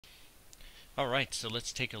Alright, so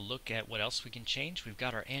let's take a look at what else we can change. We've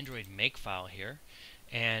got our Android Makefile here,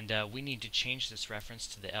 and we need to change this reference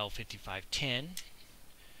to the L5510,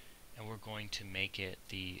 and we're going to make it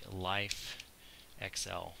the Life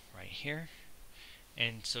XL right here.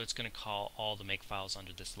 And so it's going to call all the makefiles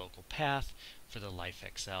under this local path for the Life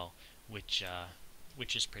XL, which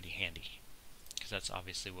is pretty handy, because that's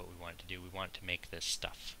obviously what we want to do. We want to make this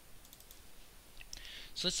stuff.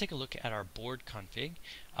 So let's take a look at our board config.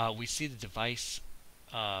 We see the device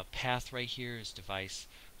path right here is device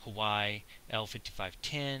Hawaii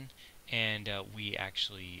L5510, and we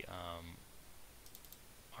actually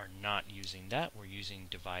are not using that. We're using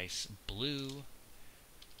device blue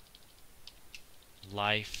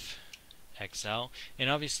Life XL. And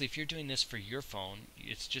obviously if you're doing this for your phone,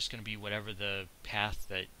 it's just going to be whatever the path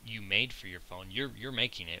that you made for your phone. You're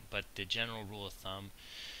making it, but the general rule of thumb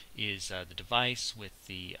is the device with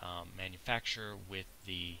the manufacturer with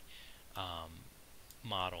the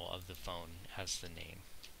model of the phone as the name.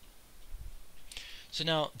 So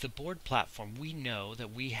now the board platform, we know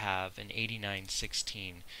that we have an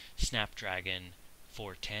 8916 Snapdragon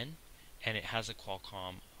 410, and it has a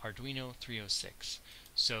Qualcomm Arduino 306.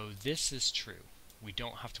 So this is true. We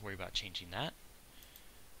don't have to worry about changing that.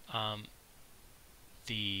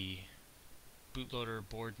 The bootloader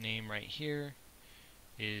board name right here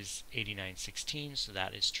is 8916, so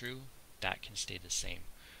that is true. That can stay the same.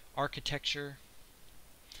 Architecture,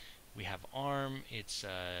 we have ARM. It's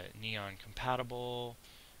Neon compatible.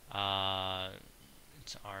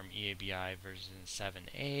 It's ARM EABI version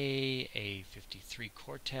 7A, A53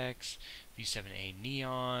 Cortex, V7A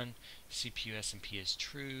Neon, CPU SMP is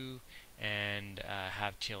true, and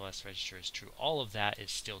have TLS register is true. All of that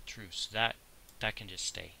is still true, so that can just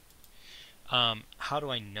stay. How do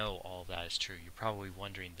I know all of that is true? You're probably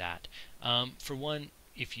wondering that. For one,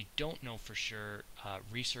 if you don't know for sure,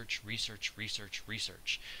 research. We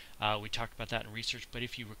talked about that in research, but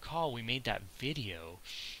if you recall, we made that video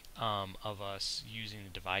of us using the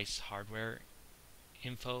device hardware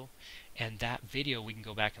info, and that video we can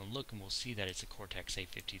go back and look and we'll see that it's a Cortex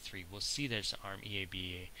A53. We'll see that it's an ARM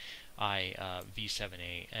EABI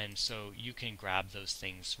V7A, and so you can grab those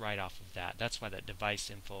things right off of that. That's why that device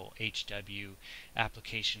info HW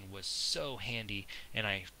application was so handy, and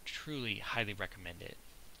I truly highly recommend it.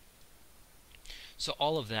 So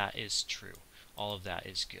all of that is true. All of that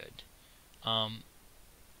is good.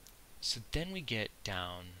 So then we get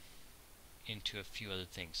down into a few other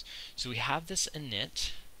things. So we have this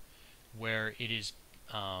init where it is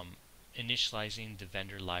initializing the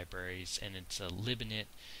vendor libraries, and it's a libinit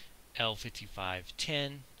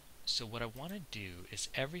L5510. So what I want to do is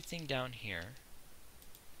everything down here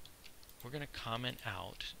we're going to comment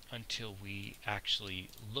out until we actually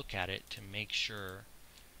look at it to make sure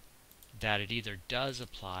that it either does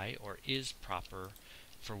apply or is proper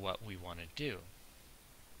for what we want to do.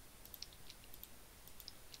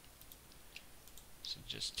 So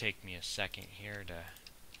just take me a second here to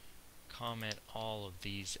comment all of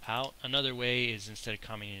these out. Another way is, instead of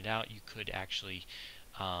commenting it out, you could actually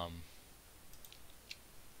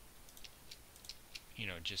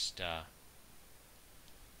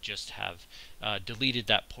just have deleted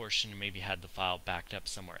that portion and maybe had the file backed up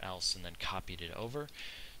somewhere else and then copied it over.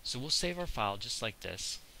 So we'll save our file just like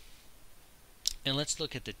this, and let's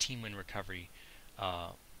look at the TeamWin recovery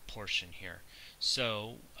portion here.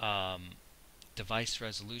 So device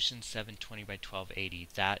resolution 720 by 1280,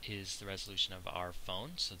 that is the resolution of our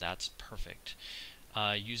phone, so that's perfect.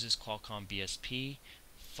 Uses Qualcomm BSP,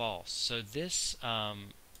 false. So this,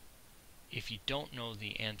 if you don't know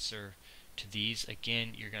the answer to these,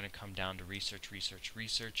 again, you're going to come down to research,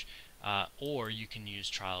 or you can use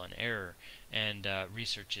trial and error, and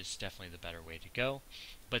research is definitely the better way to go.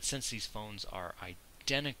 But since these phones are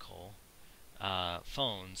identical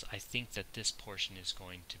phones, I think that this portion is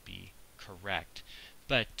going to be correct.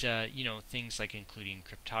 But you know, things like including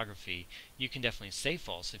cryptography, you can definitely say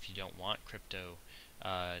false if you don't want crypto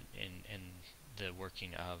in the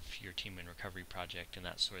working of your TeamWin recovery project and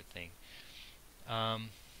that sort of thing.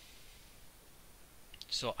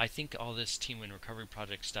 So I think all this TeamWin recovery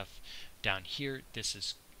project stuff down here, this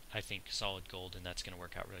is, I think, solid gold, and that's going to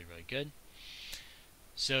work out really, really good.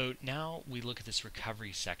 So now we look at this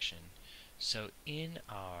recovery section. So in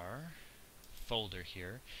our folder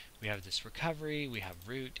here, we have this recovery, we have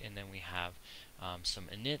root, and then we have some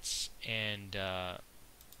inits, and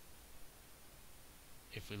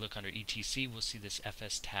if we look under etc, we'll see this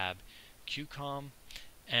fs tab QCOM.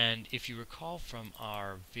 And if you recall from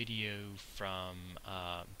our video from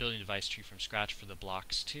building a device tree from scratch for the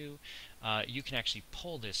blocks 2, you can actually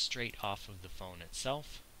pull this straight off of the phone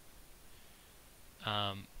itself.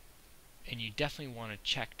 and you definitely want to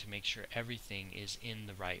check to make sure everything is in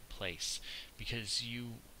the right place, because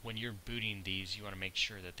when you're booting these, you want to make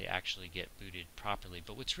sure that they actually get booted properly.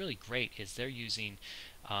 But what's really great is they're using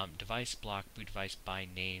device block boot device by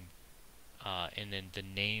name, and then the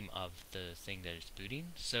name of the thing that it's booting.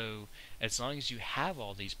 So as long as you have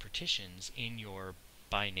all these partitions in your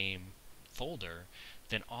by name folder,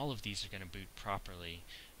 then all of these are going to boot properly.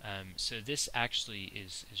 So this actually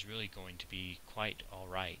is really going to be quite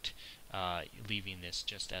alright, leaving this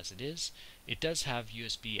just as it is. It does have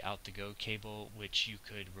USB out the go cable, which you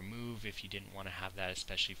could remove if you didn't want to have that,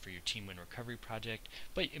 especially for your Teamwin recovery project,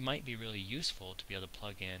 but it might be really useful to be able to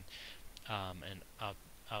plug in an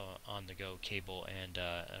on the go cable and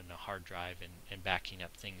a hard drive and backing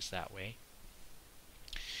up things that way.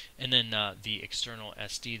 And then the external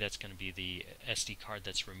SD, that's going to be the SD card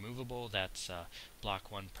that's removable. That's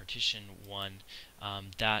block 1 partition 1.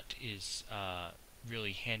 That is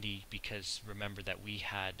really handy, because remember that we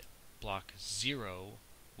had block 0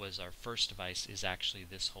 was our first device, is actually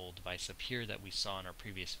this whole device up here that we saw in our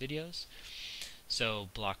previous videos. So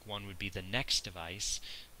block 1 would be the next device,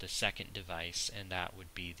 the second device, and that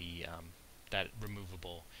would be the that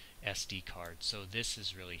removable SD card. So this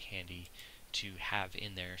is really handy to have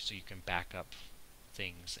in there, so you can back up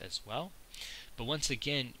things as well. But once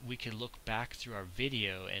again, we can look back through our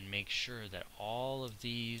video and make sure that all of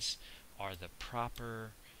these are the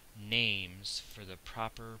proper names for the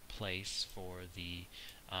proper place for the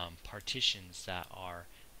partitions that are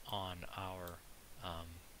on our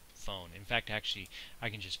phone. In fact, actually, I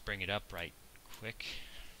can just bring it up right quick.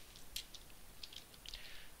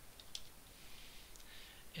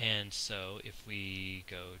 And so if we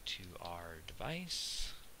go to our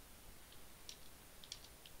device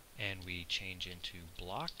and we change into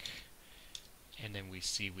block, and then we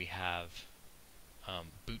see we have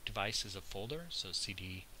boot device as a folder, so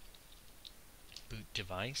cd boot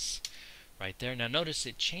device right there. Now notice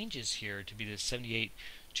it changes here to be the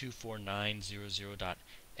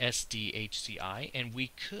 78.249.00.sdhci, and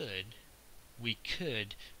we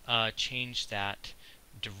could change that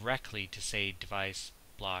directly to say device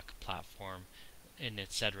block platform and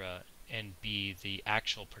etc., and be the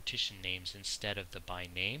actual partition names instead of the by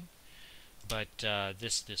name. But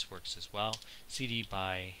this works as well. CD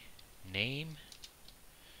by name,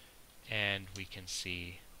 and we can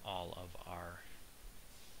see all of our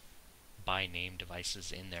by name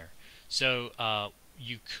devices in there. So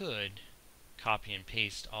you could copy and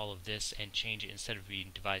paste all of this and change it, instead of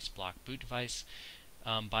being device block boot device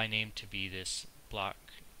by name, to be this block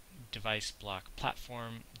device block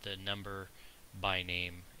platform, the number by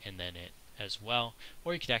name, and then it as well.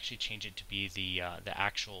 Or you could actually change it to be the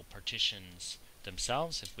actual partitions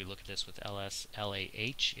themselves. If we look at this with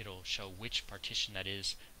LSLAH, it'll show which partition that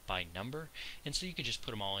is by number, and so you could just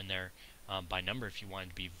put them all in there by number if you wanted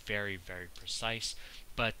to be very, very precise.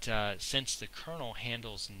 But since the kernel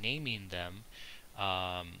handles naming them,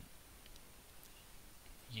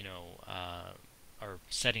 or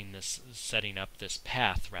setting up this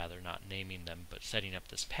path, rather, not naming them, but setting up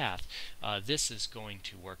this path, this is going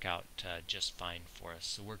to work out just fine for us.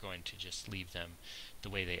 So we're going to just leave them the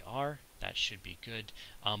way they are. That should be good.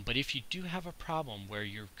 But if you do have a problem where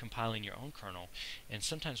you're compiling your own kernel, and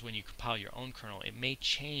sometimes when you compile your own kernel, it may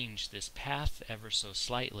change this path ever so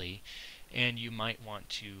slightly, and you might want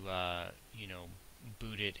to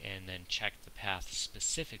boot it and then check the path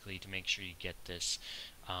specifically to make sure you get this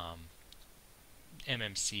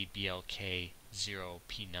MMC BLK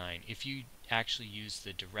 0P9. If you actually use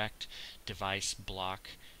the direct device block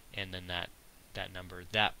and then that number,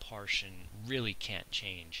 that portion really can't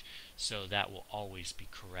change, so that will always be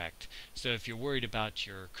correct. So if you're worried about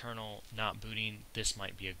your kernel not booting, this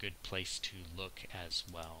might be a good place to look as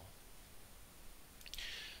well.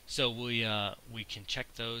 So we can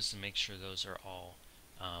check those and make sure those are all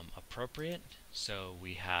appropriate. So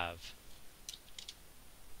we have,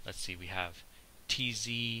 let's see, we have TZ,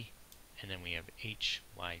 and then we have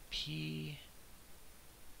HYP.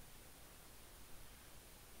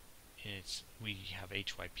 We have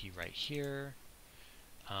HYP right here,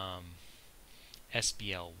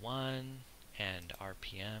 SBL1 and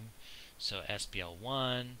RPM. So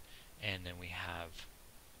SBL1, and then we have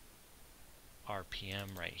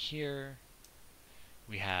RPM right here.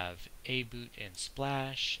 We have A boot and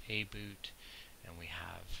splash, A boot, and we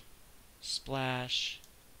have splash,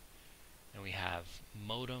 and we have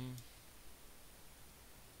modem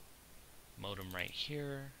right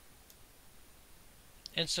here.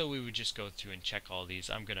 And so we would just go through and check all these.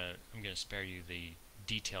 I'm gonna spare you the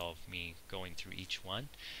detail of me going through each one.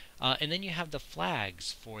 And then you have the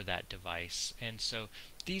flags for that device, and so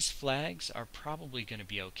these flags are probably going to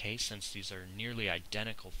be okay since these are nearly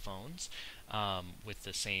identical phones with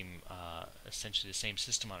the same, essentially the same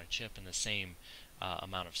system on a chip and the same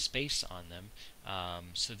amount of space on them.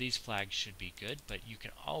 So these flags should be good, but you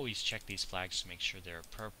can always check these flags to make sure they're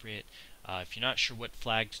appropriate. If you're not sure what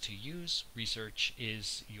flags to use, research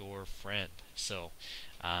is your friend. So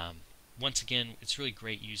once again, it's really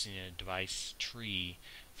great using a device tree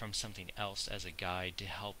from something else as a guide to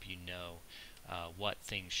help you know what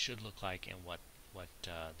things should look like and what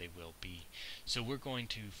they will be. So we're going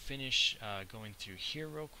to finish going through here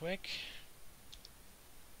real quick.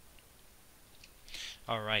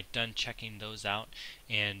 Alright, done checking those out,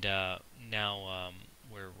 and now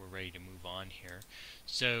we're ready to move on here.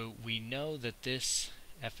 So we know that this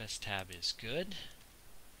FS tab is good.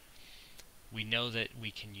 We know that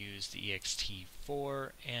we can use the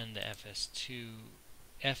ext4 and the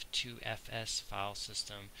F2FS file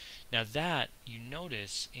system. Now that, you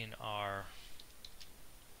notice in our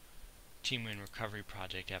TeamWin Recovery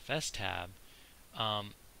Project FS tab,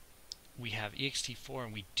 we have ext4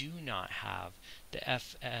 and we do not have the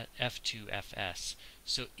F2FS.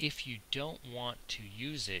 So if you don't want to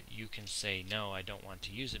use it, you can say no, I don't want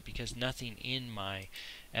to use it, because nothing in my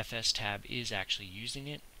FS tab is actually using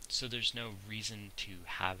it. So there's no reason to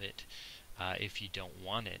have it if you don't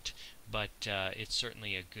want it, but it's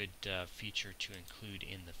certainly a good feature to include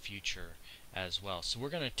in the future as well. So we're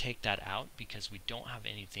going to take that out because we don't have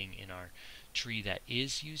anything in our tree that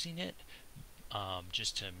is using it,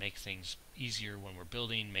 just to make things easier when we're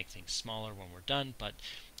building, make things smaller when we're done, but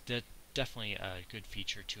that's definitely a good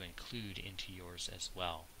feature to include into yours as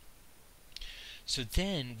well. So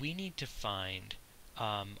then we need to find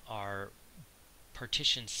our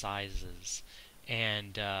partition sizes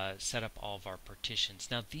and set up all of our partitions.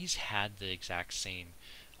 Now these had the exact same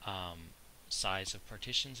size of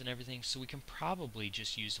partitions and everything, so we can probably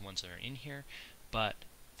just use the ones that are in here, but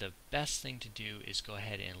the best thing to do is go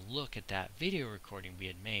ahead and look at that video recording we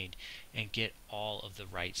had made and get all of the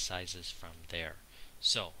right sizes from there.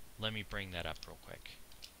 So let me bring that up real quick.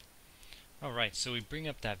 Alright, so we bring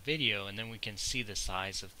up that video and then we can see the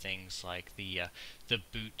size of things like the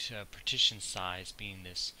boot partition size being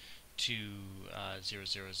this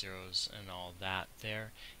 2,000s and all that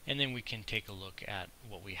there, and then we can take a look at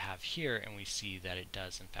what we have here and we see that it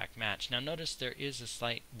does in fact match. Now notice there is a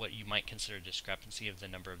slight, what you might consider discrepancy of the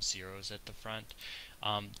number of zeros at the front.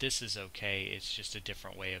 This is okay, it's just a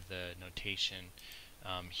different way of the notation.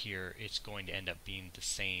 Here it's going to end up being the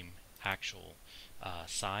same actual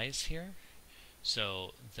size here.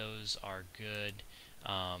 So those are good,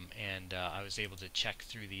 and I was able to check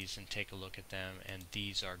through these and take a look at them, and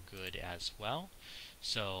these are good as well.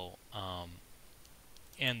 So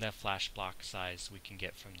and the flash block size we can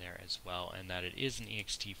get from there as well, and that it is an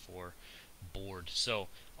ext4 board. So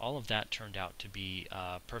all of that turned out to be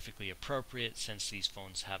perfectly appropriate, since these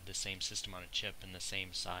phones have the same system on a chip and the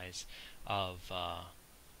same size of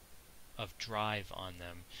drive on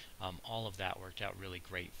them. All of that worked out really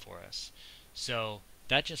great for us. So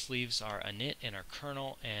that just leaves our init and our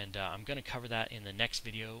kernel, and I'm going to cover that in the next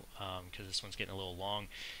video because this one's getting a little long,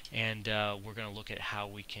 and we're going to look at how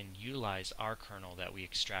we can utilize our kernel that we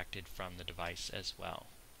extracted from the device as well.